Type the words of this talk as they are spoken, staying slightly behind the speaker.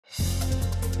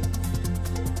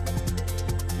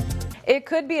It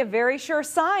could be a very sure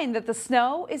sign that the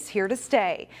snow is here to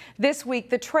stay. This week,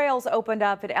 the trails opened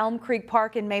up at Elm Creek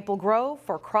Park in Maple Grove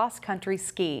for cross-country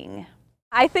skiing.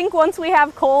 I think once we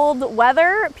have cold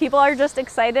weather, people are just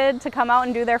excited to come out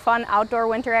and do their fun outdoor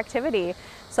winter activity.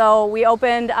 So we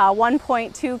opened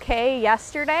 1.2K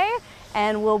yesterday,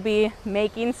 and we'll be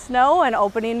making snow and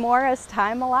opening more as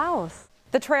time allows.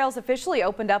 The trails officially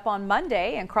opened up on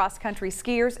Monday, and cross-country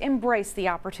skiers embraced the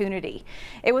opportunity.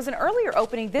 It was an earlier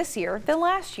opening this year than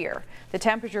last year. The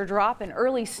temperature drop and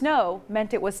early snow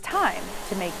meant it was time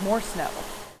to make more snow.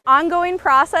 Ongoing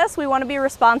process. We want to be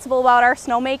responsible about our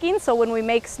snowmaking. So when we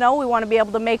make snow, we want to be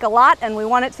able to make a lot, and we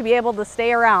want it to be able to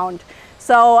stay around.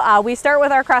 So we start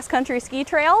with our cross-country ski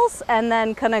trails and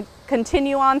then kind of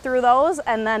continue on through those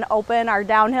and then open our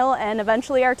downhill and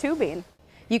eventually our tubing.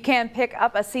 You can pick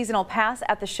up a seasonal pass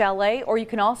at the chalet, or you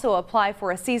can also apply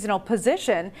for a seasonal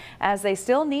position, as they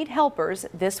still need helpers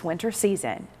this winter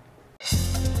season.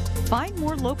 Find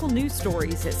more local news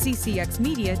stories at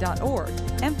ccxmedia.org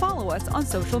and follow us on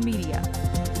social media.